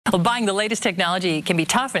Well, buying the latest technology can be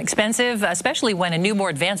tough and expensive, especially when a new, more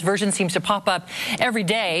advanced version seems to pop up every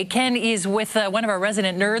day. Ken is with one of our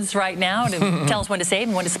resident nerds right now to tell us when to save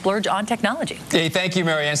and when to splurge on technology. Hey, thank you,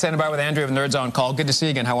 Marianne. Standing by with Andrea of Nerds on Call. Good to see you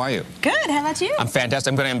again. How are you? Good. How about you? I'm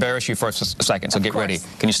fantastic. I'm going to embarrass you for a second, so get ready.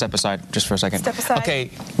 Can you step aside just for a second? Step aside. Okay,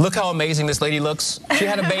 look how amazing this lady looks. She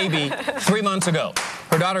had a baby 3 months ago.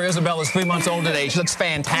 Her daughter Isabel is 3 months old today. She looks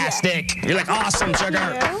fantastic. You're like, awesome, sugar. All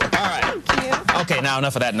right. Thank you. Okay, now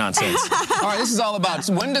enough of that nonsense. All right, this is all about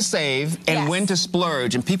when to save and when to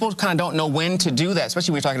splurge, and people kind of don't know when to do that,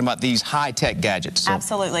 especially when you're talking about these high-tech gadgets. So.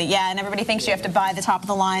 Absolutely, yeah, and everybody thinks you have to buy the top of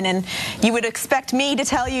the line, and you would expect me to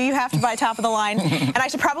tell you have to buy top of the line. And I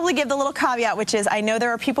should probably give the little caveat, which is I know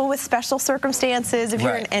there are people with special circumstances. If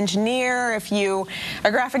you're an engineer, if you are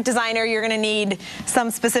a graphic designer, you're going to need some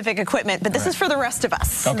specific equipment, but this is for the rest of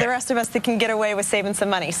us, the rest of us that can get away with saving some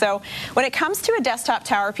money. So when it comes to a desktop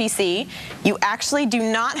tower PC, you actually do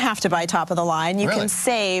not have to buy top of the line. You can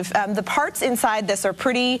save. The parts inside this are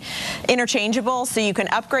pretty interchangeable, so you can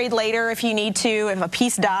upgrade later if you need to. If a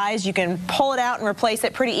piece dies, you can pull it out and replace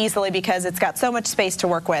it pretty easily because it's got so much space to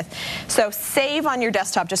work with. So save on your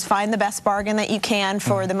desktop. Just find the best bargain that you can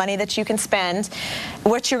for the money that you can spend.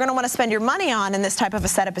 What you're going to want to spend your money on in this type of a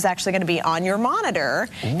setup is actually going to be on your monitor.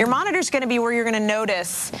 Your monitor is going to be where you're going to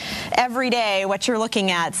notice every day what you're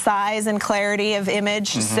looking at, size and clarity of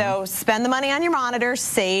image. So spend the money on your monitor,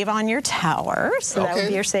 save on your tower. So that would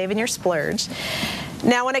be your save and your splurge.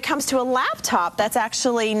 Now, when it comes to a laptop, that's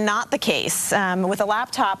actually not the case. With a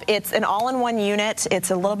laptop, it's an all-in-one unit.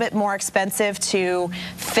 It's a little bit more expensive to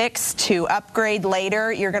fix, to upgrade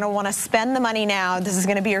later. You're going to want to spend the money now. This is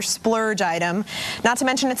going to be your splurge item. Not to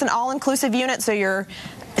mention, it's an all-inclusive unit, so your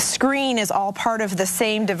screen is all part of the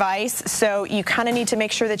same device. So you kind of need to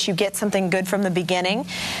make sure that you get something good from the beginning.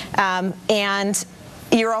 And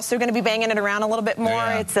you're also going to be banging it around a little bit more.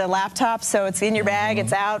 It's a laptop, so it's in your bag,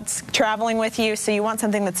 it's out, it's traveling with you, so you want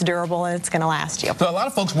something that's durable and it's going to last you. So a lot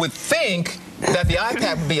of folks would think that the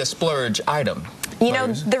iPad would be a splurge item. You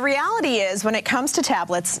know, the reality is, when it comes to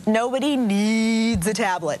tablets, nobody needs a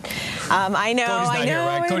tablet. I know, Cody's not here,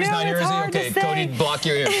 right? Cody's not here, is he? Okay, Cody, block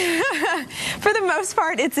your ears. For the most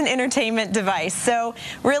part, it's an entertainment device. So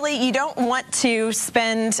really, you don't want to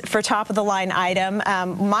spend for top-of-the-line item.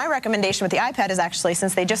 My recommendation with the iPad is actually,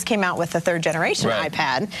 since they just came out with the third-generation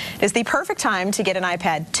iPad, is the perfect time to get an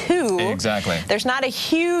iPad 2. Exactly. There's not a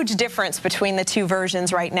huge difference between the two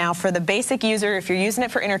versions right now for the basic user if you're using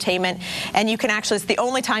it for entertainment, and you can actually, it's the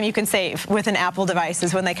only time you can save with an Apple device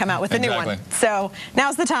is when they come out with a new one. So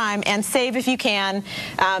now's the time, and save if you can.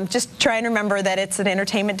 Just try and remember that it's an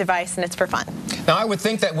entertainment device and it's for fun. Now, I would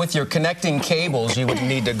think that with your connecting cables, you would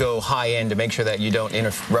need to go high-end to make sure that you don't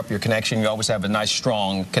interrupt your connection. You always have a nice,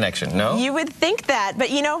 strong connection, no? You would think that, but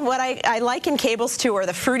you know what I like in cables, too, are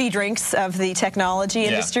the fruity drinks of the technology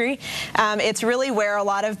industry. It's really where a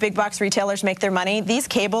lot of big-box retailers make their money. These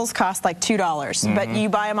cables cost like $2, but you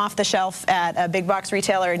buy them off the shelf at a big-box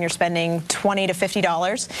retailer and you're spending $20 to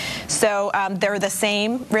 $50. So they're the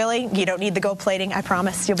same, really. You don't need the gold plating, I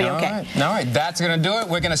promise. You'll be okay. All right, that's going to do it.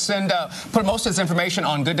 We're going to send, put most of this information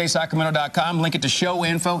on GoodDaySacramento.com, link it to show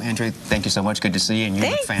info. Andrea, thank you so much. Good to see you, and you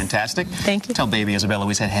look fantastic. Thank you. Tell baby Isabella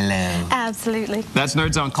we said hello. Absolutely. That's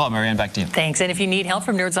Nerds on Call. Marianne, back to you. Thanks. And if you need help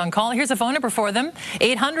from Nerds on Call, here's a phone number for them,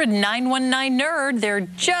 800-919-NERD. They're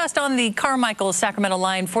just on the Carmichael Sacramento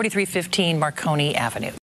line, 4315 Marconi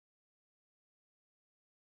Avenue.